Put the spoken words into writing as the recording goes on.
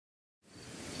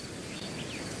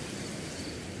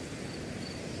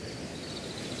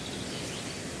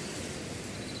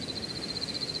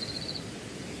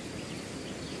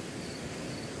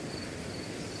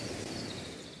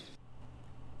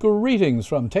Greetings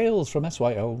from Tales from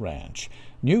SYO Ranch,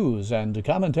 news and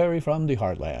commentary from the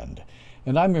Heartland.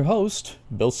 And I'm your host,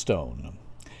 Bill Stone.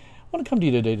 I want to come to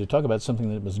you today to talk about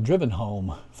something that was driven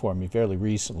home for me fairly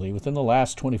recently, within the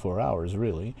last 24 hours,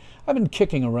 really. I've been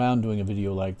kicking around doing a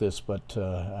video like this, but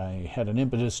I had an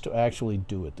impetus to actually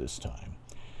do it this time.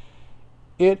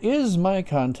 It is my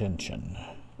contention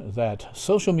that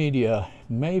social media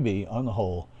may be, on the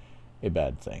whole, a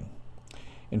bad thing.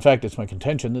 In fact, it's my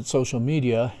contention that social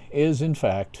media is, in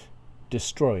fact,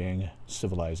 destroying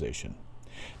civilization.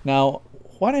 Now,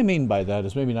 what I mean by that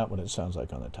is maybe not what it sounds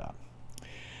like on the top.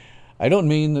 I don't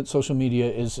mean that social media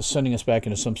is sending us back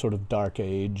into some sort of dark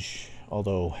age,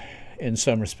 although in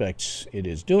some respects it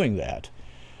is doing that.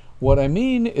 What I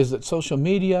mean is that social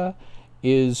media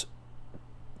is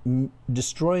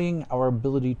destroying our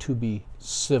ability to be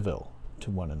civil to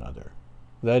one another.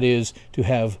 That is, to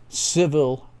have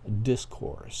civil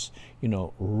discourse,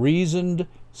 reasoned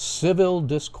civil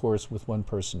discourse with one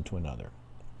person to another.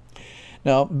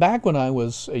 Now, back when I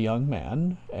was a young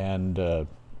man and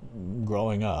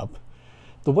growing up,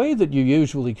 the way that you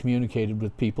usually communicated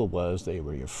with people was they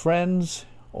were your friends,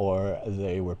 or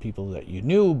they were people that you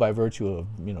knew by virtue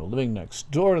of living next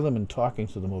door to them and talking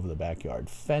to them over the backyard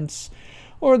fence,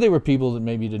 or they were people that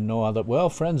maybe didn't know all that well,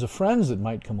 friends of friends that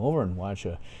might come over and watch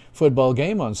a football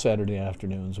game on Saturday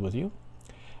afternoons with you.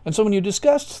 And so when you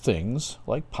discussed things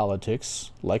like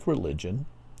politics, like religion,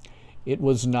 it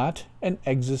was not an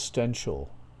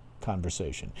existential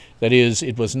conversation. That is,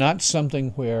 it was not something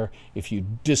where if you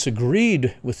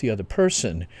disagreed with the other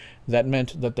person, that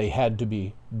meant that they had to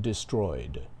be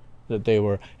destroyed, that they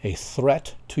were a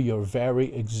threat to your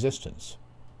very existence.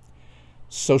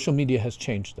 Social media has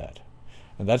changed that.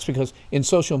 And that's because in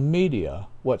social media,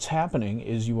 what's happening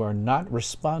is you are not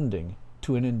responding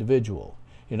to an individual.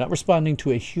 You're not responding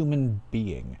to a human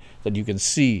being that you can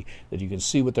see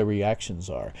what their reactions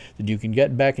are, that you can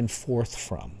get back and forth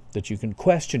from, that you can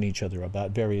question each other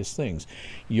about various things.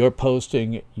 You're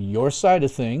posting your side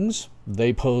of things,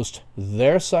 they post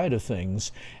their side of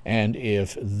things, and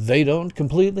if they don't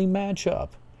completely match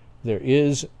up, there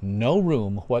is no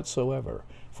room whatsoever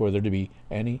for there to be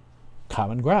any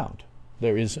common ground.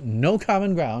 There is no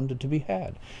common ground to be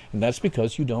had, and that's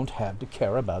because you don't have to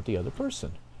care about the other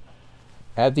person.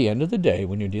 At the end of the day,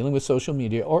 when you're dealing with social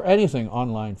media, or anything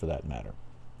online for that matter,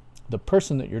 the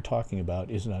person that you're talking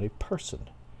about is not a person.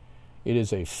 It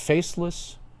is a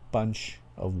faceless bunch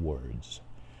of words.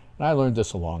 And I learned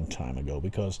this a long time ago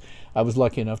because I was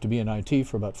lucky enough to be in IT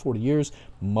for about 40 years,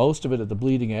 most of it at the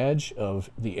bleeding edge of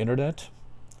the internet.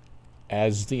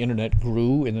 As the internet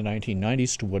grew in the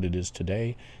 1990s to what it is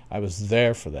today, I was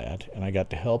there for that, and I got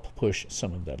to help push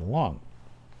some of that along.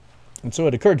 And so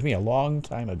it occurred to me a long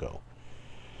time ago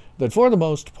that for the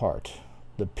most part,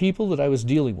 the people that I was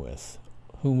dealing with,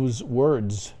 whose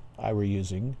words I were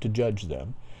using to judge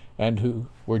them, and who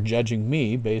were judging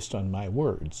me based on my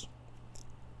words,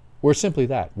 were simply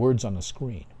that, words on a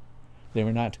screen. They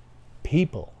were not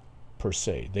people per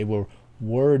se. They were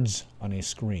words on a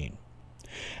screen.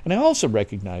 And I also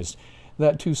recognized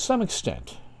that to some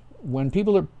extent, when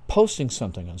people are posting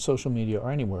something on social media or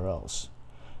anywhere else,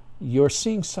 you're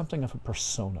seeing something of a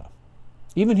persona.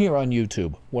 Even here on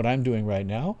YouTube, what I'm doing right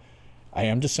now, I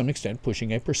am to some extent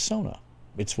pushing a persona.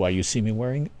 It's why you see me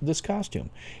wearing this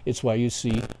costume. It's why you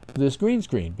see this green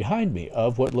screen behind me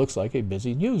of what looks like a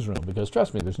busy newsroom, because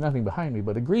trust me, there's nothing behind me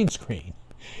but a green screen.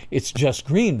 It's just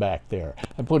green back there.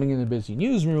 I'm putting in a busy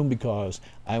newsroom because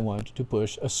I want to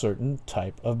push a certain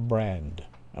type of brand.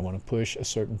 I want to push a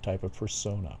certain type of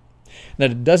persona. Now,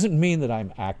 it doesn't mean that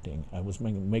I'm acting. I was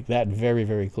going to make that very,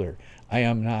 very clear. I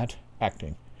am not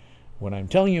acting. When I'm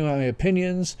telling you my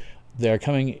opinions, they're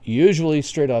coming usually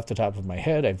straight off the top of my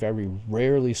head. I very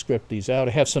rarely script these out.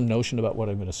 I have some notion about what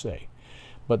I'm going to say.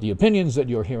 But the opinions that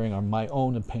you're hearing are my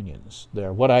own opinions.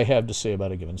 They're what I have to say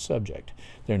about a given subject.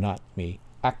 They're not me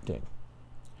acting.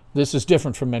 This is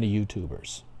different from many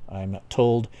YouTubers. I'm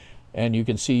told, and you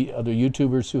can see other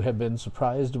YouTubers who have been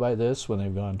surprised by this when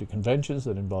they've gone to conventions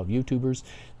that involve YouTubers,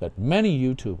 that many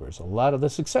YouTubers, a lot of the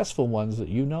successful ones that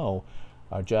you know,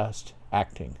 are just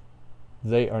acting.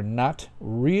 They are not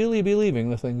really believing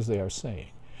the things they are saying.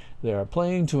 They are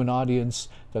playing to an audience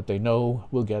that they know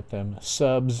will get them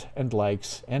subs and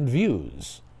likes and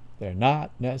views. They're not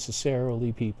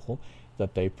necessarily people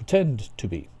that they pretend to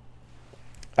be.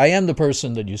 I am the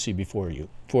person that you see before you,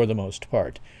 for the most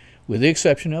part, with the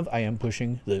exception of I am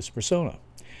pushing this persona.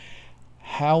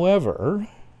 However,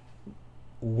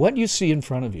 what you see in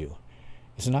front of you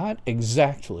is not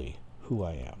exactly who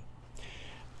I am.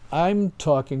 I'm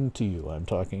talking to you. I'm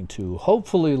talking to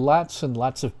hopefully lots and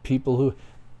lots of people who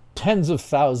tens of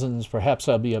thousands. Perhaps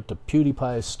I'll be up to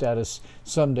PewDiePie status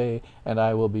someday, and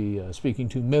I will be speaking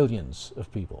to millions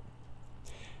of people.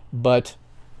 But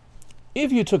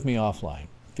if you took me offline,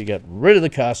 if you got rid of the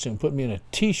costume, put me in a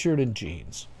t-shirt and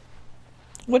jeans,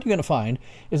 what you're going to find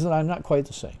is that I'm not quite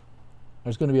the same.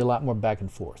 There's going to be a lot more back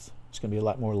and forth. There's going to be a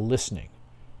lot more listening.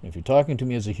 And if you're talking to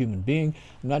me as a human being,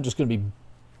 I'm not just going to be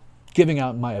giving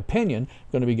out my opinion.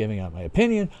 I'm going to be giving out my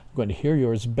opinion. I'm going to hear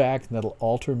yours back, and that'll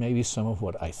alter maybe some of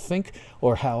what I think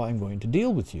or how I'm going to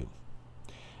deal with you.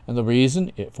 And the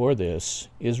reason for this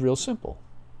is real simple.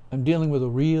 I'm dealing with a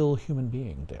real human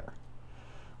being there.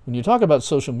 When you talk about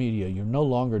social media, you're no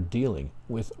longer dealing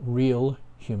with real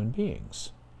human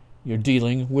beings. You're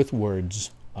dealing with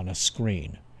words on a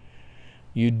screen.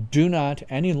 You do not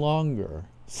any longer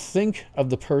think of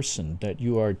the person that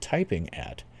you are typing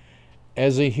at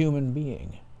as a human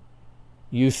being.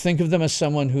 You think of them as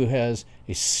someone who has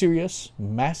a serious,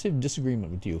 massive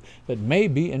disagreement with you that may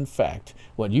be, in fact,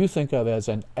 what you think of as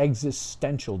an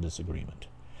existential disagreement.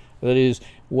 That is,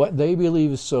 what they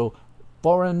believe is so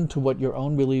foreign to what your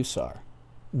own beliefs are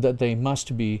that they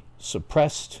must be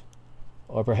suppressed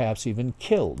or perhaps even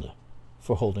killed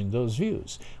for holding those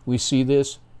views. We see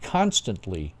this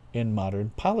constantly in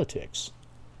modern politics.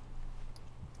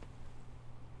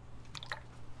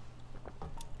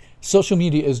 Social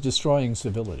media is destroying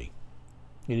civility.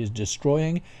 It is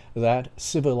destroying that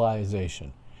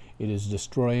civilization. It is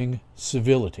destroying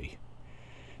civility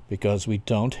because we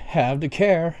don't have to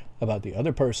care about the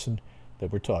other person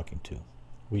that we're talking to.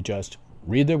 We just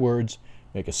read their words,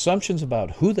 make assumptions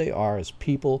about who they are as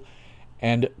people,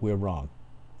 and we're wrong.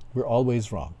 We're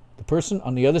always wrong. The person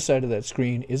on the other side of that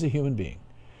screen is a human being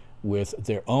with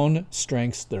their own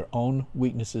strengths, their own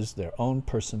weaknesses, their own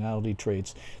personality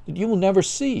traits that you will never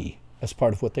see as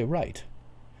part of what they write.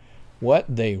 What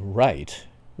they write,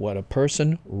 what a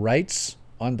person writes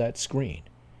on that screen,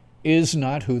 is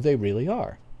not who they really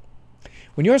are.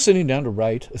 When you're sitting down to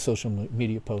write a social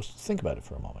media post, think about it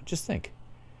for a moment. Just think.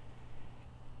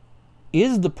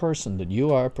 Is the person that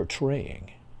you are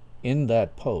portraying in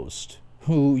that post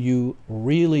who you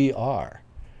really are?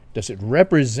 Does it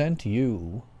represent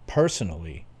you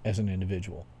personally as an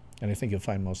individual? And I think you'll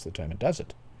find most of the time it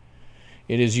doesn't.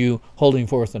 It is you holding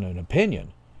forth an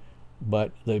opinion,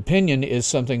 but the opinion is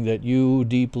something that you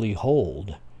deeply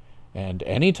hold. And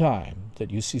any time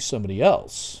that you see somebody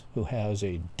else who has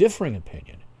a differing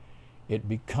opinion, it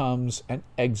becomes an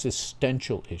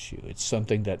existential issue. It's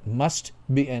something that must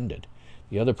be ended.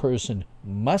 The other person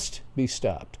must be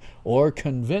stopped or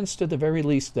convinced at the very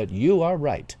least that you are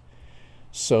right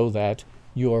so that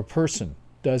your person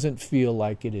doesn't feel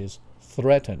like it is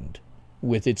threatened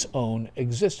with its own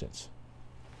existence.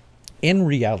 In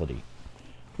reality,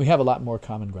 we have a lot more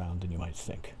common ground than you might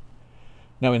think.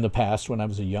 Now, in the past, when I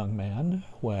was a young man,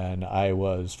 when I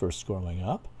was first growing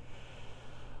up,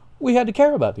 we had to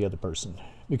care about the other person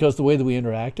because the way that we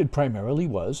interacted primarily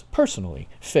was personally,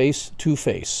 face to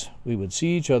face. We would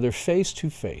see each other face to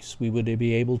face. We would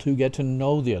be able to get to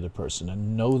know the other person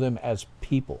and know them as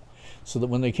people so that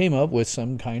when they came up with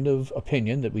some kind of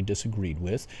opinion that we disagreed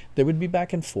with, there would be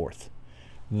back and forth.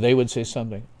 They would say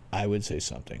something, I would say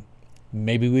something.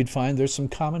 Maybe we'd find there's some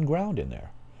common ground in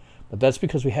there. But that's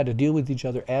because we had to deal with each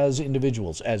other as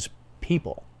individuals, as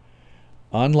people.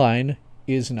 Online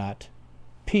is not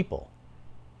people.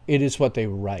 It is what they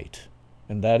write.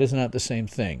 And that is not the same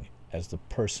thing as the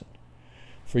person.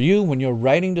 For you, when you're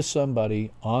writing to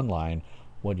somebody online,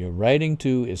 what you're writing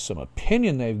to is some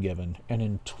opinion they've given, and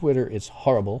in Twitter it's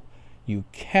horrible. You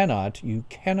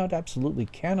absolutely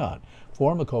cannot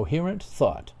form a coherent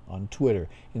thought on Twitter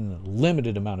in the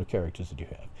limited amount of characters that you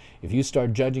have. If you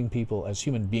start judging people as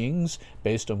human beings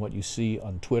based on what you see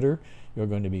on Twitter, you're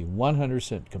going to be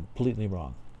 100% completely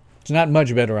wrong. It's not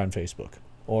much better on Facebook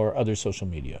or other social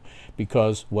media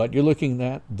because what you're looking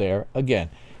at there, again,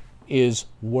 is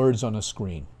words on a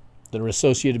screen that are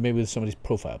associated maybe with somebody's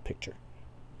profile picture.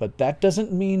 But that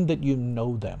doesn't mean that you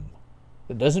know them.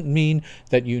 It doesn't mean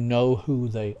that you know who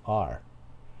they are.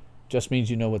 It just means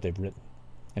you know what they've written.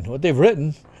 And what they've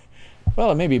written,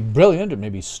 well, it may be brilliant, it may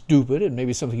be stupid, it may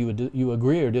be something you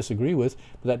agree or disagree with,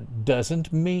 but that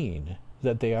doesn't mean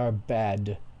that they are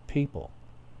bad people.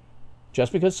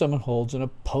 Just because someone holds an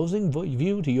opposing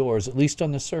view to yours, at least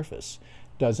on the surface,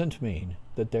 doesn't mean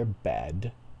that they're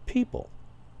bad people.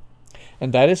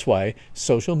 And that is why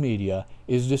social media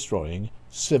is destroying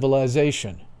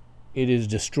civilization. It is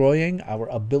destroying our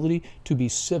ability to be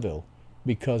civil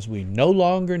because we no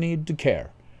longer need to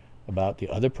care about the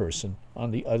other person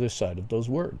on the other side of those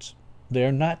words.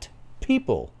 They're not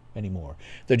people anymore.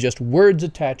 They're just words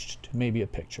attached to maybe a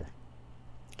picture.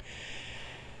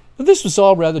 But this was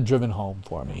all rather driven home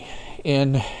for me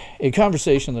in a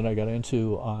conversation that I got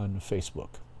into on Facebook.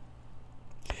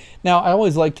 Now, I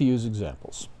always like to use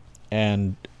examples,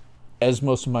 and as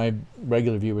most of my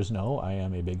regular viewers know, I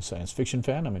am a big science fiction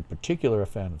fan. I'm in particular a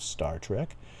fan of Star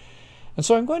Trek. And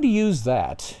so I'm going to use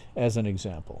that as an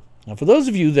example. Now, for those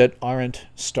of you that aren't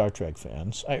Star Trek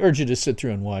fans, I urge you to sit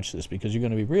through and watch this because you're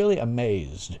going to be really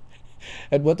amazed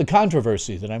at what the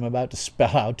controversy that I'm about to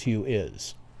spell out to you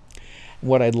is.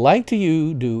 What I'd like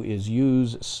to do is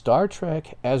use Star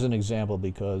Trek as an example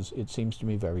because it seems to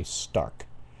me very stark,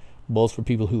 both for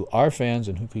people who are fans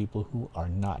and people who are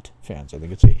not fans. I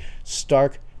think it's a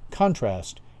stark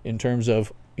contrast in terms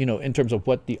of,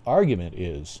 what the argument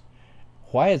is,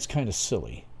 why it's kind of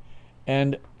silly,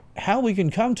 and how we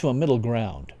can come to a middle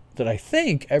ground that I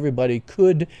think everybody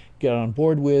could get on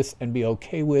board with and be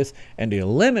okay with and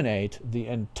eliminate the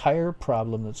entire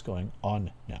problem that's going on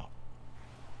now.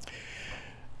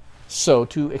 So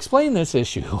to explain this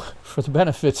issue for the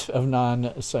benefit of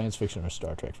non-science fiction or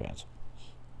Star Trek fans,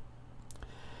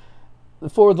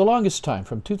 for the longest time,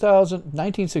 from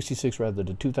 1966 rather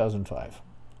to 2005,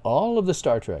 all of the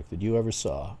Star Trek that you ever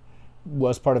saw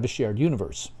was part of a shared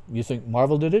universe. You think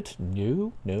Marvel did it?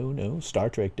 No. Star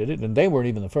Trek did it, and they weren't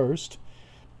even the first.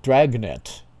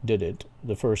 Dragnet did it,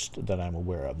 the first that I'm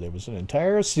aware of. There was an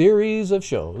entire series of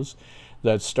shows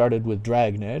that started with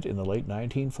Dragnet in the late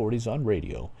 1940s on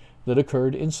radio that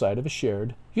occurred inside of a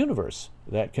shared universe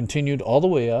that continued all the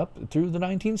way up through the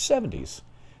 1970s.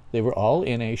 They were all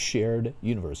in a shared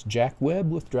universe. Jack Webb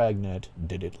with Dragnet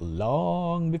did it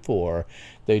long before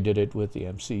they did it with the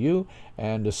MCU,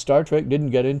 and Star Trek didn't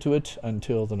get into it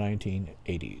until the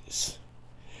 1980s.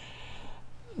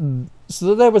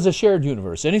 So there was a shared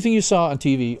universe. Anything you saw on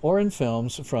TV or in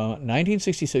films from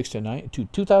 1966 to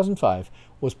 2005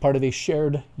 was part of a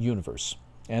shared universe.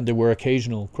 And there were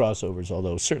occasional crossovers,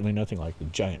 although certainly nothing like the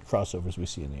giant crossovers we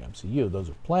see in the MCU. Those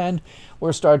are planned,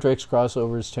 where Star Trek's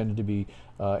crossovers tended to be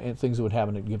things that would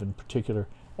happen at given particular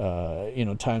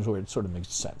times where it sort of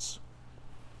makes sense.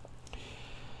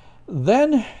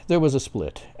 Then there was a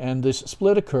split, and this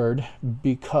split occurred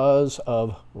because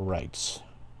of rights,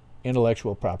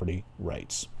 intellectual property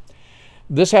rights.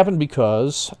 This happened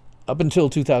because up until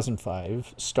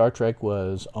 2005, Star Trek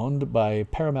was owned by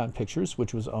Paramount Pictures,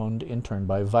 which was owned in turn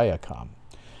by Viacom.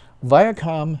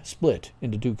 Viacom split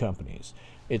into two companies.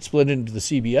 It split into the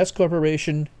CBS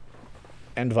Corporation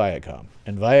and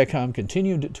Viacom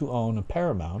continued to own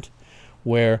Paramount,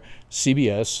 where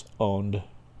CBS owned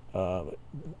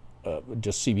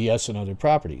just CBS and other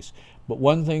properties. But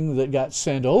one thing that got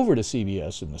sent over to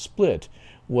CBS in the split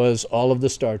was all of the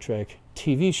Star Trek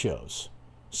TV shows.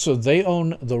 So they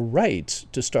own the rights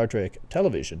to Star Trek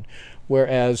television,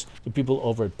 whereas the people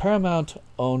over at Paramount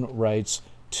own rights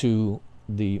to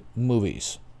the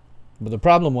movies. But the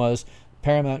problem was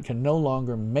Paramount can no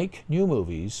longer make new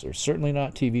movies, or certainly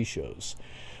not TV shows,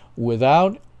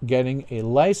 without getting a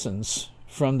license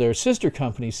from their sister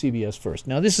company, CBS First.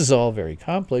 Now, this is all very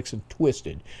complex and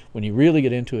twisted. When you really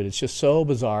get into it, it's just so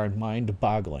bizarre and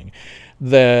mind-boggling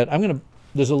that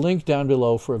there's a link down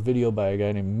below for a video by a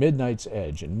guy named Midnight's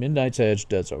Edge, and Midnight's Edge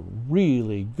does a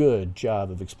really good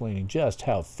job of explaining just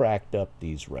how fracked up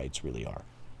these rights really are.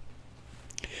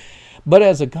 But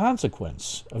as a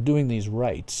consequence of doing these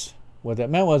rights, what that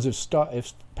meant was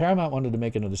if Paramount wanted to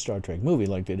make another Star Trek movie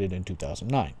like they did in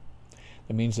 2009,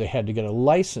 that means they had to get a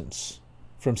license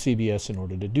from CBS in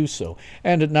order to do so.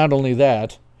 And not only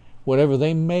that, whatever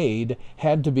they made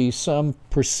had to be some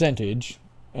percentage,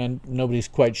 and nobody's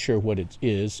quite sure what it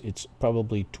is. It's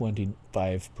probably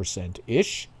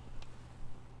 25%-ish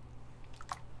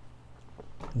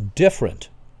different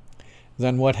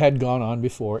than what had gone on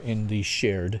before in the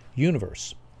shared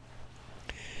universe.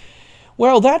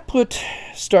 Well, that put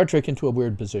Star Trek into a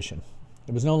weird position.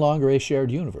 It was no longer a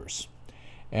shared universe.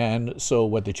 And so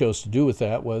what they chose to do with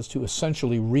that was to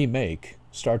essentially remake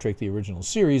Star Trek, the original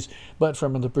series, but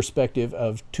from the perspective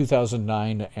of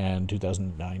 2009 and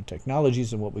 2009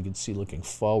 technologies and what we could see looking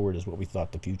forward as what we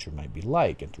thought the future might be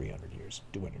like in 300 years,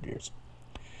 200 years.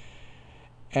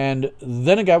 And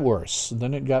then it got worse.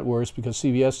 Then it got worse because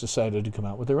CBS decided to come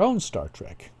out with their own Star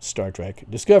Trek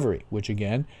Discovery, which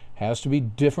again has to be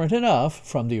different enough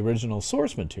from the original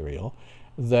source material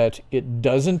that it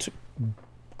doesn't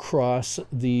cross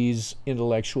these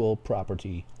intellectual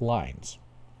property lines.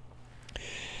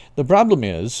 The problem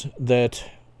is that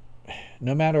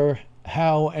no matter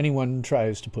how anyone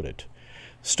tries to put it,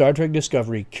 Star Trek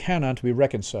Discovery cannot be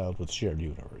reconciled with the shared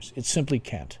universe. It simply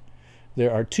can't.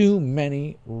 There are too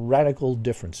many radical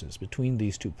differences between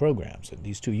these two programs and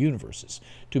these two universes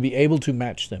to be able to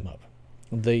match them up.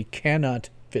 They cannot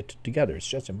fit together. It's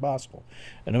just impossible.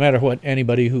 And no matter what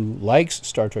anybody who likes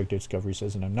Star Trek Discovery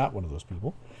says, and I'm not one of those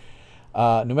people,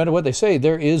 no matter what they say,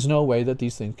 there is no way that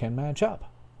these things can match up.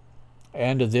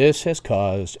 And this has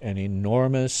caused an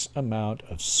enormous amount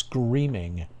of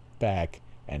screaming back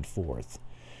and forth.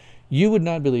 You would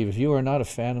not believe, if you are not a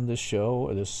fan of this show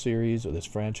or this series or this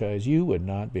franchise, you would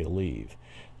not believe.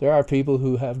 There are people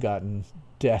who have gotten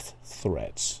death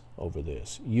threats over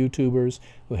this. YouTubers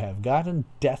who have gotten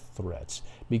death threats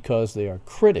because they are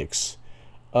critics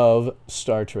of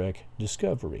Star Trek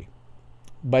Discovery.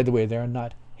 By the way, they are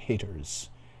not haters.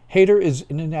 Hater is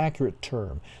an inaccurate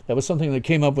term. That was something that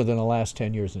came up within the last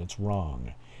 10 years, and it's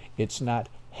wrong. It's not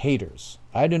haters.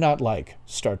 I do not like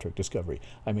Star Trek Discovery.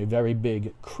 I'm a very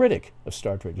big critic of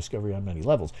Star Trek Discovery on many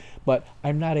levels, but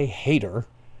I'm not a hater.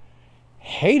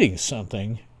 Hating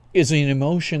something is an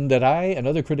emotion that I and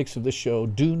other critics of this show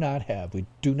do not have. We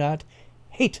do not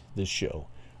hate this show.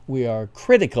 We are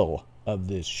critical of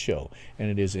this show, and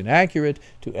it is inaccurate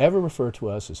to ever refer to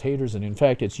us as haters, and in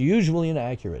fact it's usually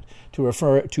inaccurate to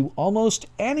refer to almost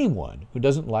anyone who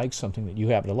doesn't like something that you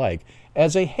happen to like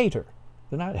as a hater.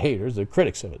 They're not haters, they're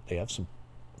critics of it. They have some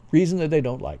reason that they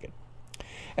don't like it.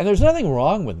 And there's nothing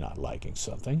wrong with not liking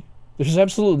something. There's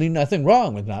absolutely nothing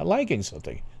wrong with not liking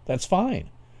something. That's fine.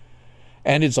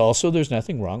 And it's also, there's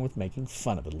nothing wrong with making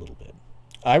fun of it a little bit.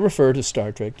 I refer to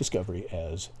Star Trek Discovery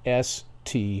as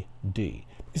STD.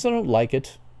 Because I don't like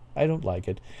it. I don't like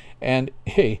it. And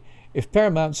hey, if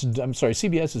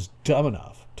CBS is dumb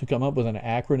enough to come up with an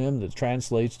acronym that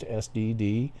translates to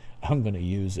SDD, I'm going to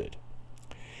use it.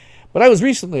 But I was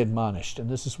recently admonished, and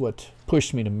this is what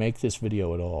pushed me to make this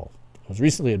video at all. I was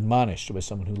recently admonished by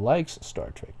someone who likes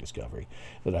Star Trek Discovery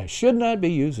that I should not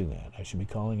be using that. I should be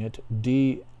calling it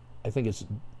I think it's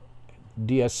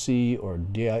DSC or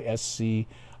DISC,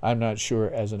 I'm not sure,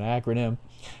 as an acronym.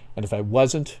 And if I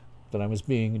wasn't, then I was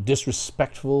being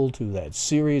disrespectful to that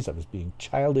series, I was being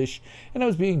childish, and I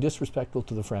was being disrespectful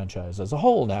to the franchise as a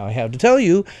whole. Now, I have to tell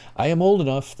you, I am old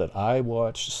enough that I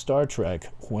watched Star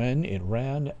Trek when it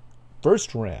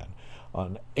first ran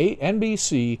on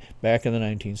NBC back in the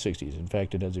 1960s. In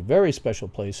fact, it has a very special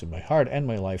place in my heart and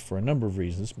my life for a number of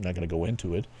reasons. I'm not going to go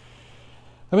into it.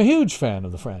 I'm a huge fan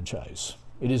of the franchise.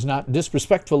 It is not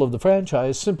disrespectful of the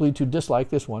franchise simply to dislike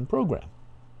this one program.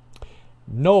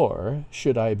 Nor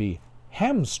should I be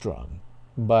hamstrung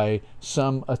by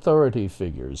some authority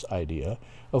figure's idea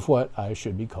of what I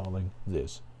should be calling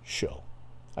this show.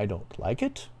 I don't like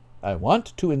it. I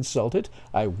want to insult it.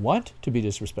 I want to be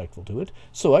disrespectful to it,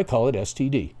 so I call it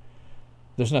STD.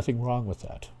 There's nothing wrong with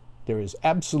that. There is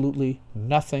absolutely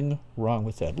nothing wrong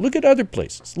with that. Look at other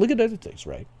places. Look at other things,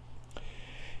 right?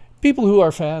 People who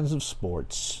are fans of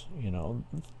sports,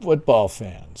 football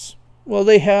fans, well,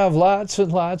 they have lots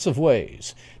and lots of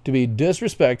ways to be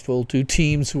disrespectful to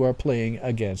teams who are playing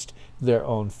against their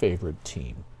own favorite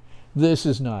team. This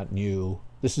is not new.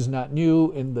 This is not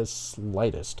new in the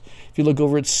slightest. If you look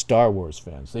over at Star Wars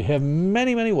fans, they have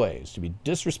many, many ways to be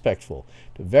disrespectful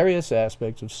to various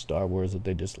aspects of Star Wars that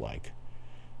they dislike.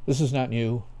 This is not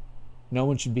new. No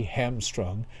one should be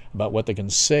hamstrung about what they can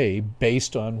say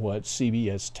based on what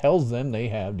CBS tells them they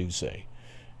have to say.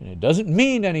 And it doesn't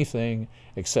mean anything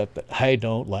except that I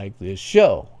don't like this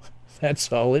show.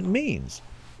 That's all it means.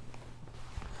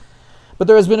 But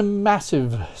there has been a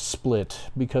massive split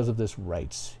because of this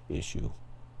rights issue.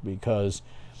 Because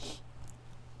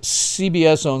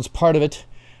CBS owns part of it,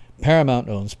 Paramount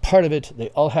owns part of it. They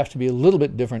all have to be a little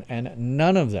bit different, and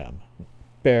none of them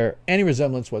bear any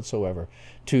resemblance whatsoever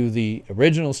to the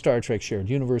original Star Trek shared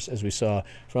universe as we saw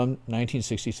from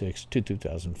 1966 to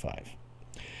 2005.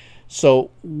 So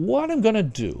what I'm going to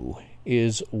do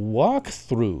is walk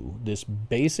through this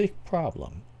basic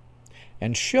problem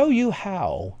and show you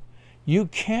how you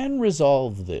can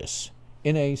resolve this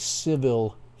in a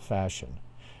civil fashion.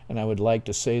 And I would like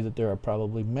to say that there are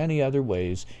probably many other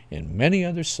ways in many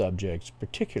other subjects,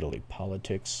 particularly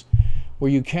politics, where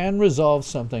you can resolve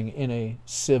something in a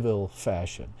civil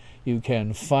fashion. You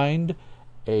can find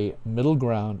a middle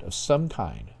ground of some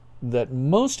kind that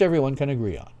most everyone can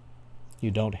agree on.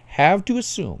 You don't have to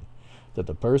assume that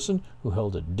the person who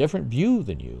held a different view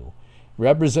than you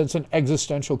represents an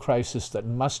existential crisis that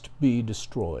must be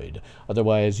destroyed.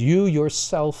 Otherwise, you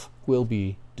yourself will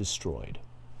be destroyed.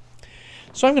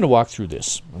 So I'm going to walk through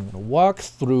this. I'm going to walk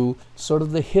through sort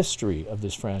of the history of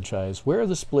this franchise, where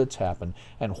the splits happen,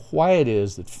 and why it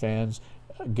is that fans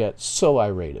get so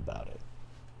irate about it.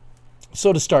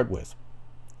 So to start with,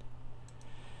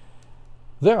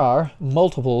 there are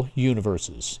multiple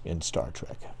universes in Star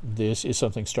Trek. This is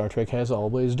something Star Trek has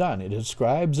always done. It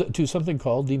ascribes to something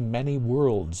called the many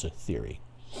worlds theory.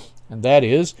 And that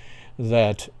is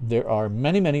that there are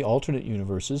many, many alternate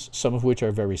universes, some of which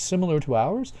are very similar to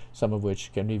ours, some of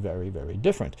which can be very, very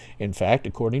different. In fact,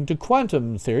 according to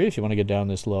quantum theory, if you want to get down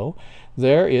this low,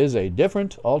 there is a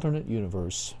different alternate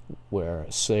universe where,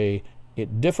 say,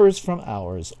 it differs from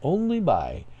ours only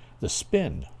by the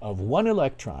spin of one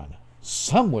electron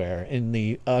somewhere in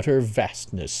the utter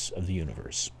vastness of the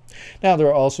universe. Now, there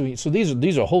are also, so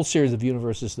these are a whole series of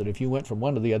universes that if you went from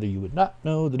one to the other, you would not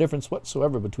know the difference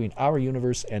whatsoever between our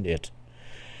universe and it.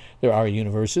 There are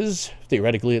universes,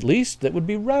 theoretically at least, that would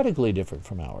be radically different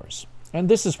from ours. And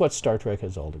this is what Star Trek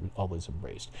has always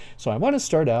embraced. So I want to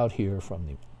start out here from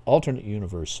the alternate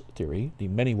universe theory, the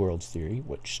many worlds theory,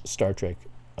 which Star Trek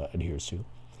adheres to,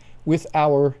 with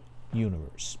our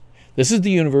universe. This is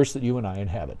the universe that you and I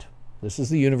inhabit. This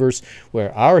is the universe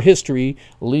where our history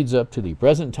leads up to the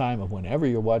present time of whenever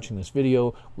you're watching this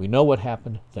video. We know what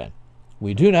happened then.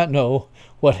 We do not know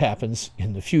what happens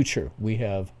in the future. We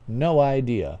have no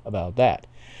idea about that.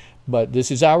 But this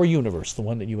is our universe, the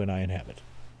one that you and I inhabit.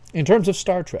 In terms of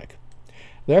Star Trek,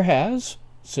 there has,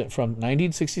 from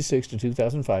 1966 to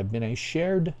 2005, been a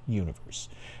shared universe.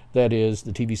 That is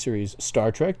the TV series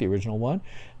Star Trek, the original one.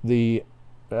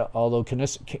 Although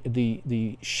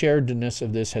the sharedness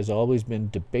of this has always been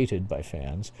debated by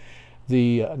fans,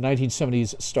 the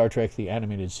 1970s Star Trek, the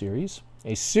animated series,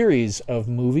 a series of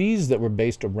movies that were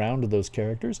based around those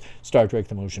characters, Star Trek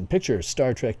the Motion Picture,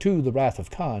 Star Trek II, The Wrath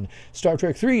of Khan, Star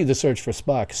Trek III, The Search for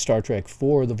Spock, Star Trek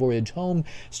IV, The Voyage Home,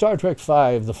 Star Trek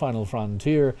V, The Final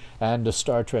Frontier, and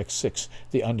Star Trek VI,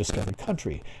 The Undiscovered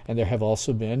Country. And there have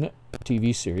also been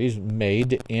TV series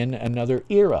made in another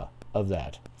era of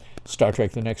that. Star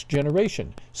Trek The Next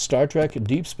Generation, Star Trek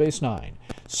Deep Space Nine,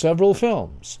 several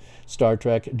films, Star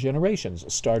Trek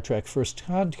Generations, Star Trek First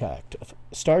Contact,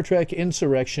 Star Trek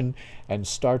Insurrection, and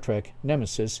Star Trek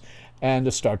Nemesis,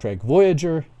 and Star Trek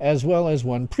Voyager, as well as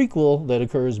one prequel that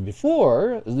occurs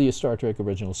before the Star Trek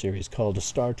original series called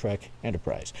Star Trek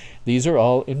Enterprise. These are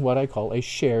all in what I call a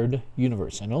shared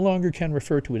universe. I no longer can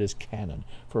refer to it as canon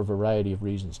for a variety of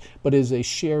reasons, but is a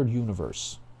shared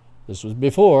universe. This was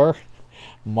before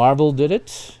Marvel did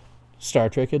it. Star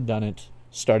Trek had done it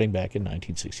starting back in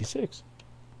 1966.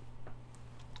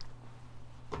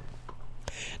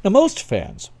 Now, most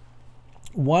fans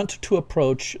want to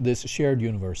approach this shared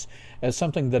universe as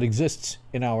something that exists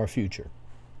in our future.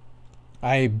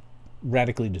 I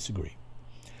radically disagree.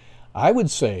 I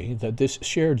would say that this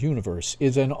shared universe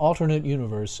is an alternate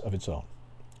universe of its own,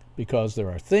 because there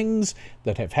are things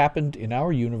that have happened in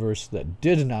our universe that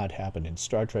did not happen in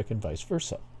Star Trek and vice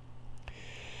versa.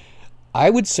 I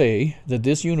would say that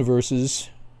this universe's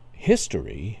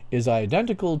history is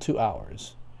identical to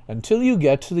ours until you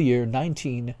get to the year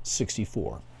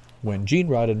 1964, when Gene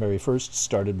Roddenberry first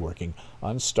started working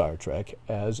on Star Trek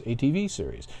as a TV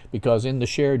series. Because in the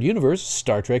shared universe,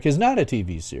 Star Trek is not a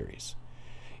TV series.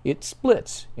 It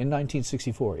splits in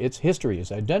 1964. Its history is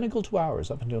identical to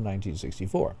ours up until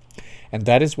 1964. And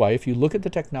that is why if you look at the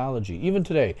technology, even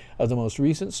today, of the most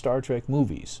recent Star Trek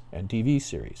movies and TV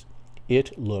series,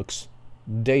 it looks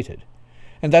dated.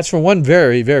 And that's for one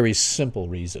very, very simple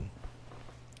reason.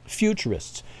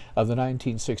 Futurists of the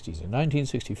 1960s in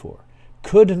 1964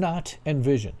 could not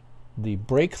envision the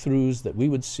breakthroughs that we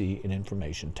would see in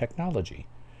information technology.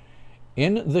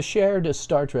 In the shared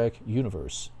Star Trek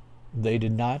universe, they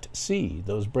did not see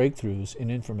those breakthroughs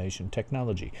in information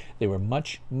technology. They were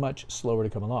much, much slower to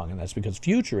come along. And that's because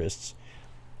futurists,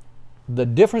 the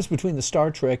difference between the Star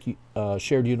Trek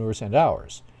shared universe and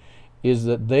ours is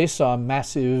that they saw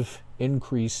massive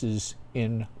increases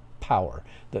in power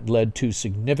that led to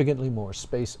significantly more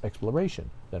space exploration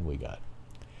than we got.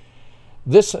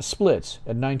 This splits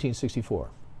in 1964.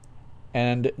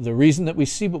 And the reason that we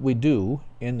see what we do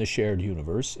in the shared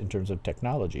universe in terms of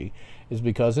technology is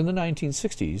because in the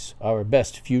 1960s, our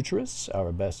best futurists,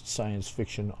 our best science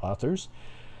fiction authors,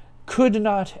 could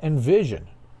not envision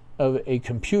a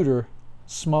computer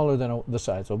smaller than the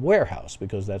size of a warehouse,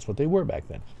 because that's what they were back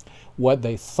then. What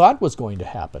they thought was going to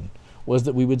happen was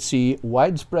that we would see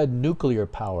widespread nuclear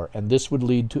power, and this would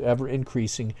lead to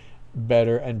ever-increasing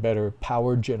better and better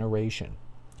power generation.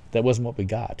 That wasn't what we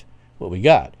got. What we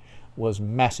got was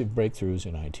massive breakthroughs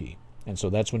in IT. And so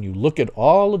that's when you look at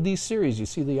all of these series, you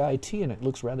see the IT and it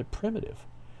looks rather primitive.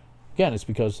 Again, it's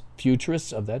because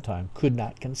futurists of that time could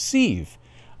not conceive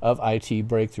of IT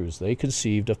breakthroughs. They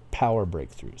conceived of power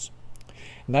breakthroughs.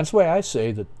 And that's why I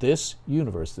say that this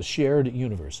universe, the shared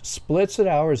universe, splits at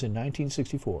ours in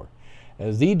 1964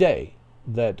 as the day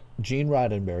that Gene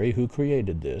Roddenberry, who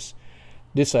created this,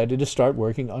 decided to start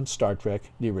working on Star Trek,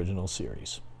 the original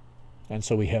series. And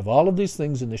so we have all of these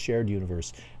things in the shared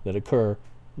universe that occur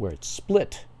where it's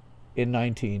split in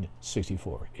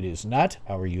 1964. It is not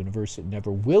our universe. It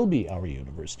never will be our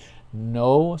universe.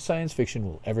 No science fiction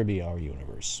will ever be our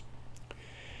universe.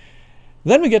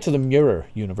 Then we get to the mirror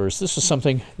universe. This is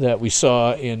something that we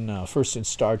saw first in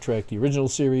Star Trek, the original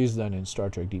series, then in Star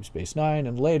Trek Deep Space Nine,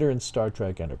 and later in Star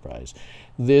Trek Enterprise.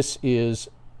 This is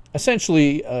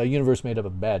essentially a universe made up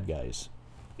of bad guys.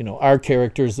 Our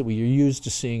characters that we are used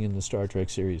to seeing in the Star Trek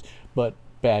series, but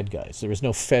bad guys. There is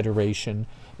no federation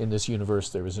in this universe.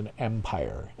 There is an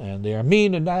empire, and they are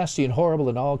mean and nasty and horrible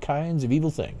and all kinds of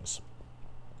evil things.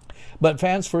 But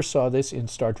fans first saw this in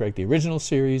Star Trek, the original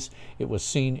series. It was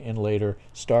seen in later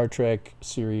Star Trek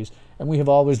series, and we have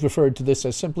always referred to this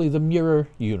as simply the mirror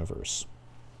universe.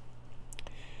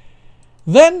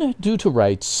 Then, due to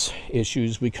rights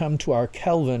issues, we come to our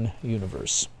Kelvin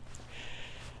universe.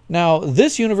 Now,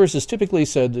 this universe is typically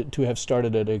said to have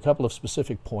started at a couple of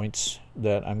specific points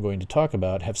that I'm going to talk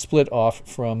about, have split off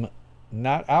from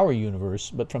not our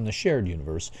universe, but from the shared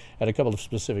universe at a couple of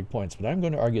specific points. But I'm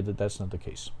going to argue that that's not the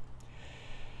case.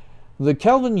 The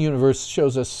Kelvin universe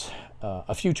shows us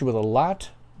a future with a lot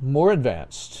more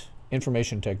advanced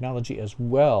information technology as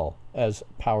well as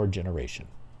power generation.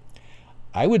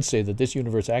 I would say that this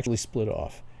universe actually split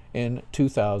off in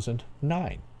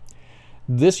 2009.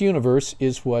 This universe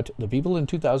is what the people in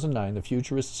 2009, the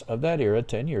futurists of that era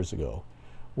 10 years ago,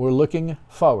 were looking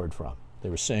forward from. They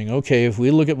were saying, okay, if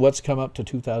we look at what's come up to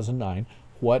 2009,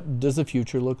 what does the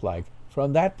future look like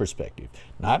from that perspective?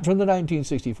 Not from the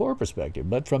 1964 perspective,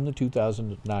 but from the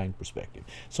 2009 perspective.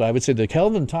 So I would say the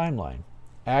Kelvin timeline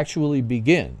actually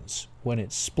begins when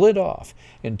it split off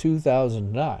in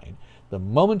 2009, the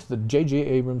moment that J.J.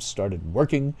 Abrams started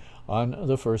working on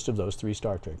the first of those 3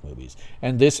 Star Trek movies.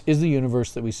 And this is the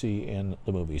universe that we see in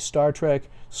the movies Star Trek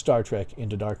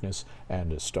Into Darkness,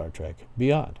 and Star Trek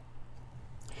Beyond.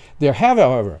 There have,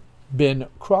 however, been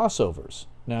crossovers.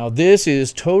 Now, this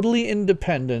is totally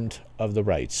independent of the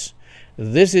rights.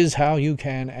 This is how you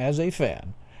can, as a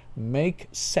fan, make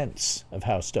sense of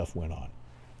how stuff went on.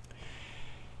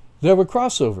 There were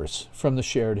crossovers from the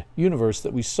shared universe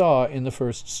that we saw in the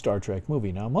first Star Trek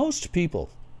movie. Now, most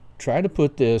people try to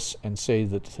put this and say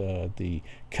that the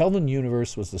Kelvin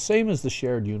universe was the same as the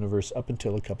shared universe up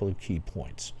until a couple of key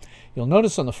points. You'll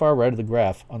notice on the far right of the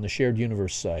graph, on the shared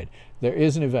universe side, there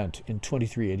is an event in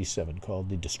 2387 called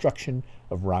the Destruction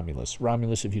of Romulus.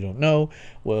 Romulus, if you don't know,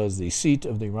 was the seat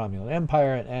of the Romulan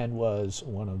Empire and was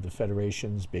one of the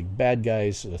Federation's big bad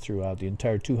guys throughout the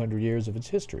entire 200 years of its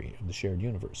history of the shared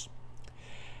universe.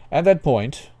 At that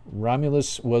point,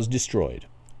 Romulus was destroyed,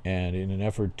 and in an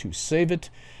effort to save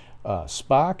it,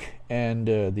 Spock and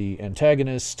the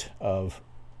antagonist of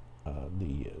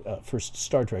the first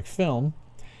Star Trek film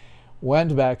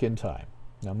went back in time.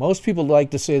 Now, most people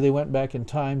like to say they went back in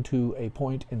time to a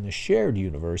point in the shared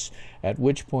universe, at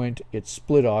which point it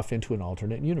split off into an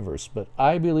alternate universe. But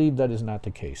I believe that is not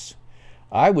the case.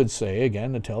 I would say,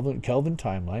 again, the Kelvin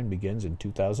timeline begins in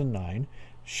 2009.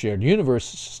 Shared universe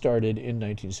started in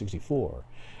 1964.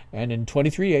 And in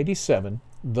 2387,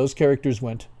 those characters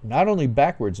went not only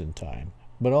backwards in time,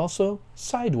 but also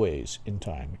sideways in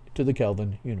time to the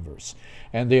Kelvin universe.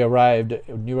 And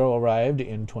Nero arrived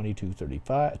in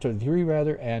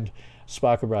 2233, and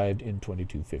Spock arrived in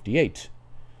 2258.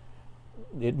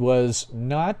 It was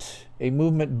not a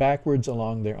movement backwards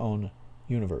along their own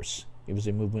universe. It was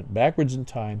a movement backwards in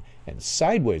time and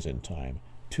sideways in time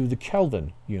to the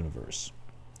Kelvin universe.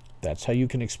 That's how you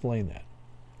can explain that,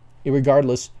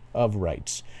 irregardless of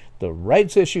rights. The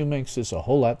rights issue makes this a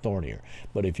whole lot thornier.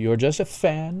 But if you're just a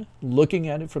fan looking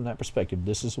at it from that perspective,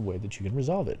 this is a way that you can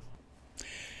resolve it.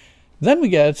 Then we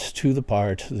get to the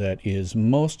part that is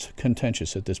most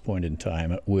contentious at this point in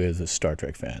time with Star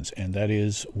Trek fans, and that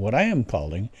is what I am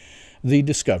calling the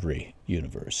Discovery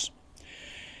universe.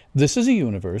 This is a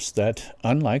universe that,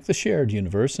 unlike the shared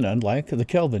universe and unlike the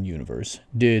Kelvin universe,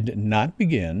 did not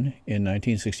begin in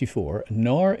 1964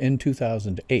 nor in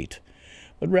 2008.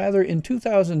 But rather in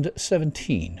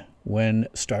 2017, when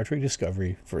Star Trek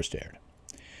Discovery first aired.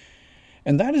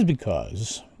 And that is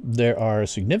because there are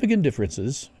significant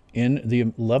differences in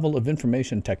the level of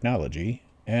information technology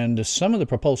and some of the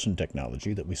propulsion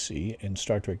technology that we see in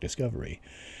Star Trek Discovery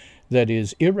that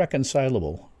is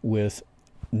irreconcilable with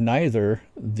neither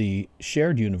the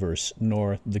shared universe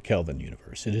nor the Kelvin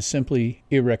universe. It is simply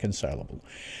irreconcilable.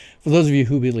 For those of you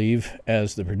who believe,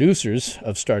 as the producers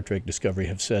of Star Trek Discovery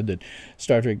have said, that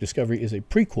Star Trek Discovery is a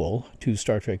prequel to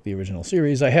Star Trek the original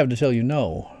series, I have to tell you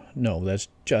no, that's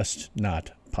just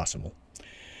not possible.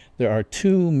 There are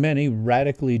too many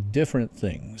radically different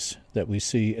things that we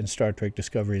see in Star Trek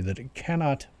Discovery that it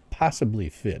cannot possibly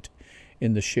fit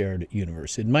in the shared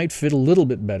universe. It might fit a little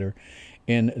bit better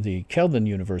in the Kelvin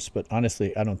universe, but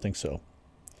honestly, I don't think so.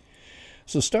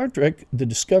 So Star Trek: The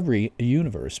Discovery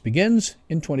universe begins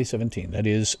in 2017. That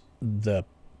is, the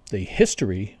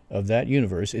history of that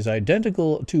universe is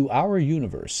identical to our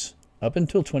universe up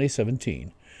until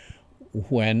 2017,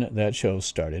 when that show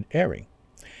started airing.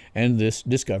 And this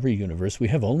Discovery universe we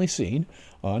have only seen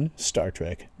on Star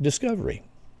Trek Discovery.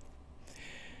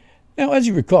 Now, as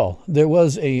you recall, there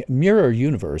was a mirror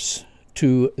universe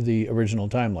to the original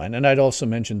timeline, and I'd also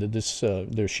mentioned that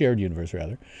their shared universe,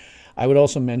 rather. I would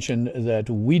also mention that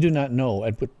we do not know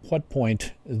at what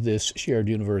point this shared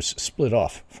universe split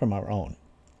off from our own.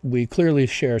 We clearly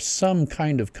share some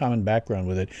kind of common background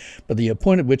with it, but the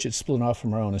point at which it split off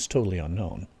from our own is totally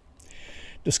unknown.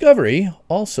 Discovery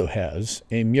also has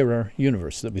a mirror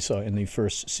universe that we saw in the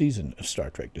first season of Star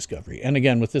Trek Discovery. And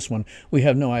again, with this one, we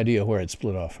have no idea where it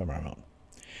split off from our own.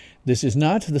 This is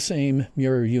not the same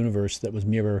mirror universe that was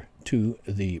mirror to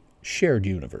the shared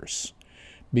universe,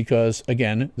 because,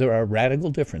 again, there are radical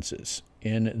differences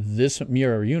in this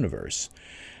mirror universe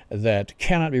that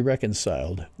cannot be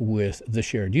reconciled with the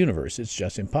shared universe. It's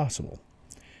just impossible.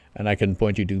 And I can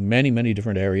point you to many, many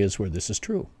different areas where this is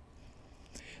true.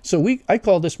 So I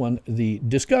call this one the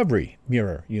Discovery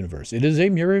Mirror Universe. It is a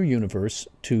mirror universe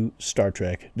to Star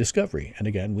Trek Discovery. And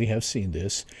again, we have seen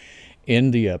this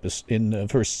in the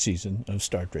first season of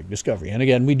Star Trek Discovery. And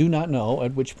again, we do not know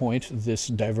at which point this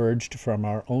diverged from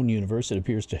our own universe. It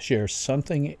appears to share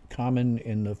something common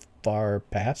in the far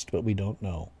past, but we don't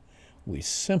know. We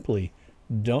simply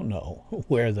don't know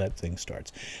where that thing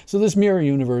starts. So this mirror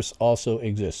universe also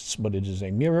exists, but it is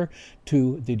a mirror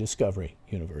to the Discovery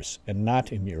universe and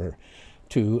not a mirror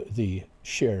to the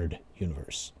shared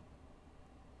universe.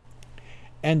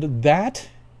 And that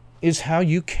is how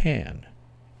you can,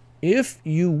 if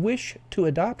you wish to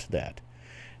adopt that,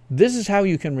 this is how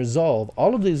you can resolve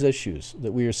all of these issues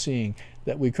that we are seeing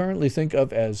that we currently think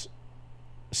of as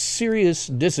serious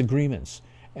disagreements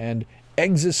and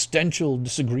existential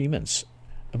disagreements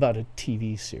about a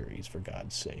TV series, for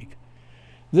God's sake.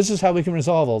 This is how we can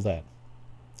resolve all that.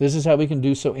 This is how we can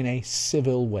do so in a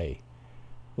civil way.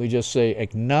 We just say,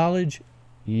 acknowledge,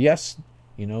 yes,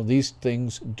 these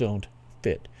things don't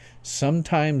fit.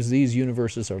 Sometimes these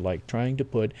universes are like trying to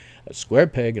put a square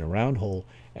peg in a round hole,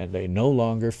 and they no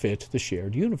longer fit the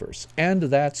shared universe. And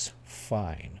that's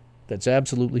fine. That's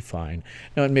absolutely fine.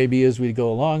 Now, it may be as we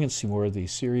go along and see more of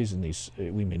these series, and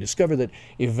we may discover that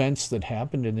events that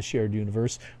happened in the shared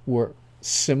universe were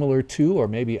similar to, or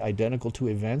maybe identical to,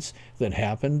 events that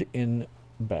happened in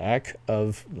back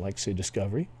of, like, say,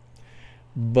 Discovery.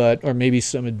 Or maybe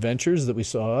some adventures that we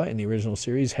saw in the original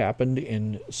series happened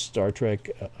in Star Trek,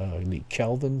 the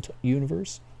Kelvin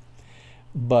universe.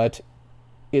 But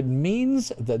it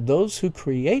means that those who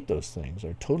create those things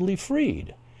are totally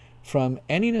freed from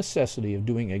any necessity of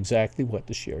doing exactly what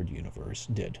the shared universe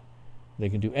did. They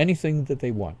can do anything that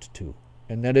they want to,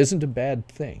 and that isn't a bad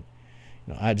thing.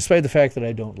 Despite the fact that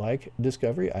I don't like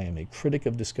Discovery, I am a critic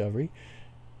of Discovery,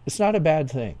 it's not a bad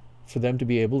thing for them to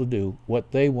be able to do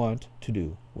what they want to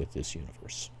do with this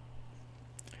universe.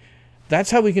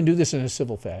 That's how we can do this in a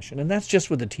civil fashion, and that's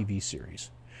just with a TV series.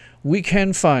 We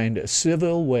can find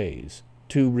civil ways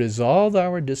to resolve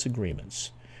our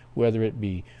disagreements, whether it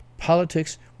be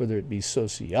politics, whether it be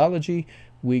sociology.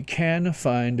 We can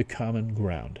find a common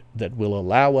ground that will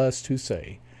allow us to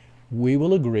say, we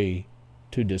will agree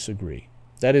to disagree.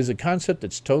 That is a concept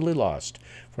that's totally lost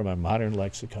from our modern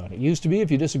lexicon. It used to be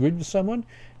if you disagreed with someone,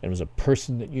 and it was a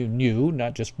person that you knew,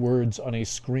 not just words on a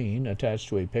screen attached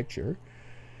to a picture,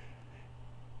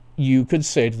 you could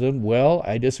say to them, well,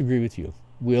 I disagree with you.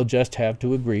 We'll just have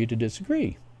to agree to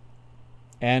disagree.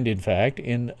 And in fact,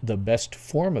 in the best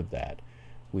form of that,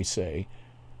 we say,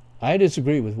 I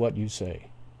disagree with what you say,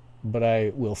 but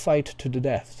I will fight to the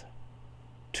death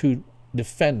to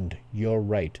defend your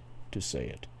right to say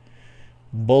it.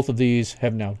 Both of these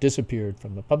have now disappeared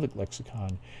from the public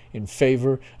lexicon in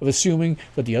favor of assuming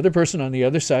that the other person on the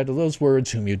other side of those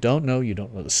words, whom you don't know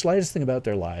the slightest thing about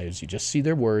their lives, you just see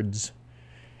their words,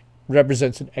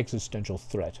 represents an existential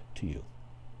threat to you.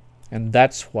 And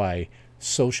that's why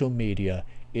social media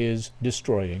is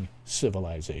destroying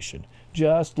civilization.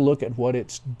 Just look at what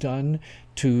it's done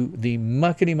to the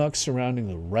muckety-muck surrounding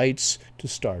the rights to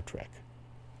Star Trek.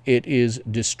 It is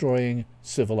destroying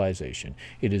civilization.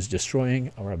 It is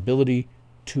destroying our ability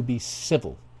to be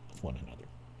civil with one another.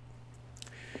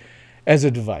 As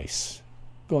a device,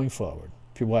 going forward,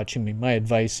 if you're watching me, my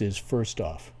advice is, first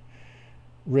off,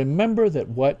 remember that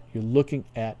what you're looking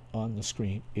at on the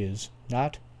screen is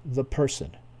not the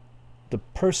person. The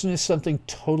person is something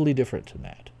totally different than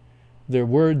that. Their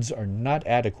words are not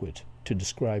adequate to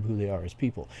describe who they are as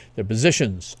people. Their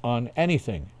positions on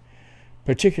anything,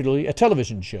 particularly a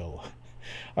television show,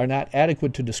 are not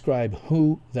adequate to describe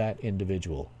who that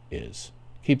individual is.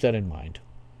 Keep that in mind.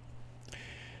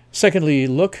 Secondly,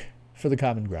 look for the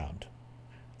common ground.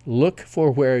 Look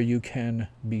for where you can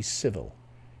be civil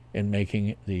in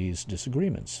making these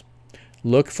disagreements.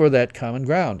 Look for that common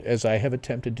ground, as I have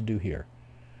attempted to do here.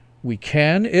 We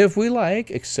can, if we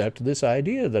like, accept this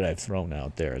idea that I've thrown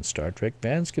out there, and Star Trek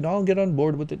fans can all get on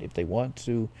board with it if they want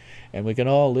to, and we can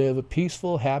all live a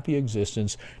peaceful, happy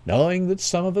existence, knowing that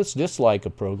some of us dislike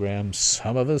a program,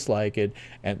 some of us like it,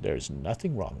 and there's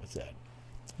nothing wrong with that.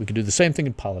 We can do the same thing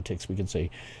in politics. We can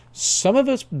say, some of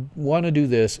us want to do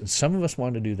this, and some of us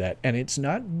want to do that, and it's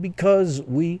not because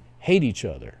we hate each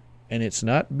other. And it's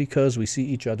not because we see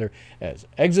each other as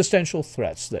existential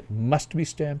threats that must be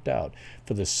stamped out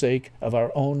for the sake of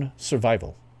our own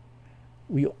survival.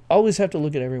 We always have to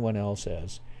look at everyone else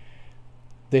as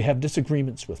they have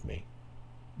disagreements with me.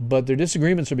 But their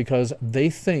disagreements are because they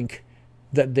think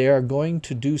that they are going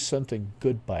to do something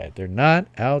good by it. They're not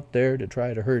out there to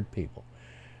try to hurt people.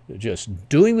 They're just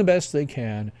doing the best they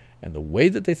can, and the way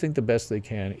that they think the best they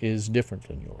can is different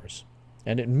than yours.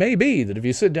 And it may be that if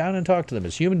you sit down and talk to them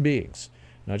as human beings,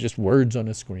 not just words on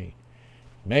a screen,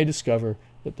 you may discover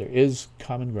that there is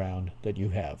common ground that you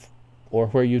have. Or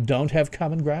where you don't have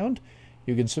common ground,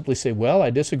 you can simply say, well, I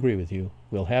disagree with you.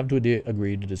 We'll have to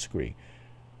agree to disagree.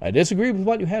 I disagree with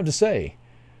what you have to say,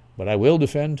 but I will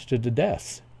defend to the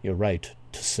death your right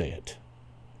to say it.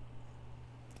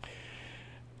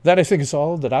 That, I think, is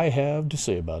all that I have to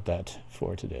say about that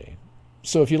for today.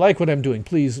 So if you like what I'm doing,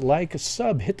 please like,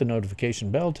 sub, hit the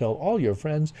notification bell, tell all your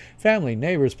friends, family,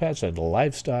 neighbors, pets, and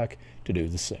livestock to do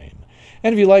the same.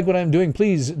 And if you like what I'm doing,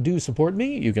 please do support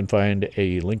me. You can find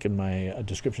a link in my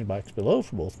description box below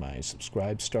for both my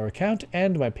Subscribestar account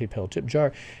and my PayPal tip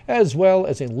jar, as well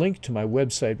as a link to my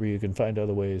website where you can find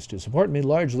other ways to support me,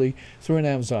 largely through an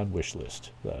Amazon wish list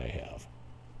that I have.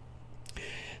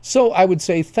 So I would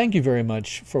say thank you very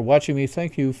much for watching me.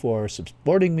 Thank you for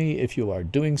supporting me if you are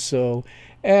doing so.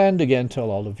 And again,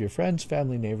 tell all of your friends,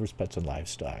 family, neighbors, pets, and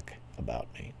livestock about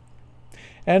me.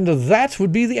 And that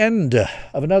would be the end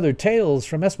of another Tales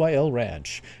from SYL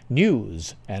Ranch,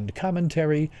 news and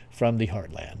commentary from the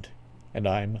Heartland. And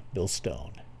I'm Bill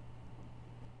Stone.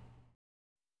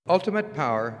 Ultimate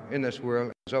power in this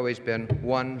world has always been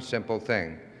one simple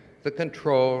thing: the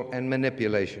control and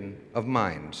manipulation of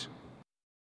minds.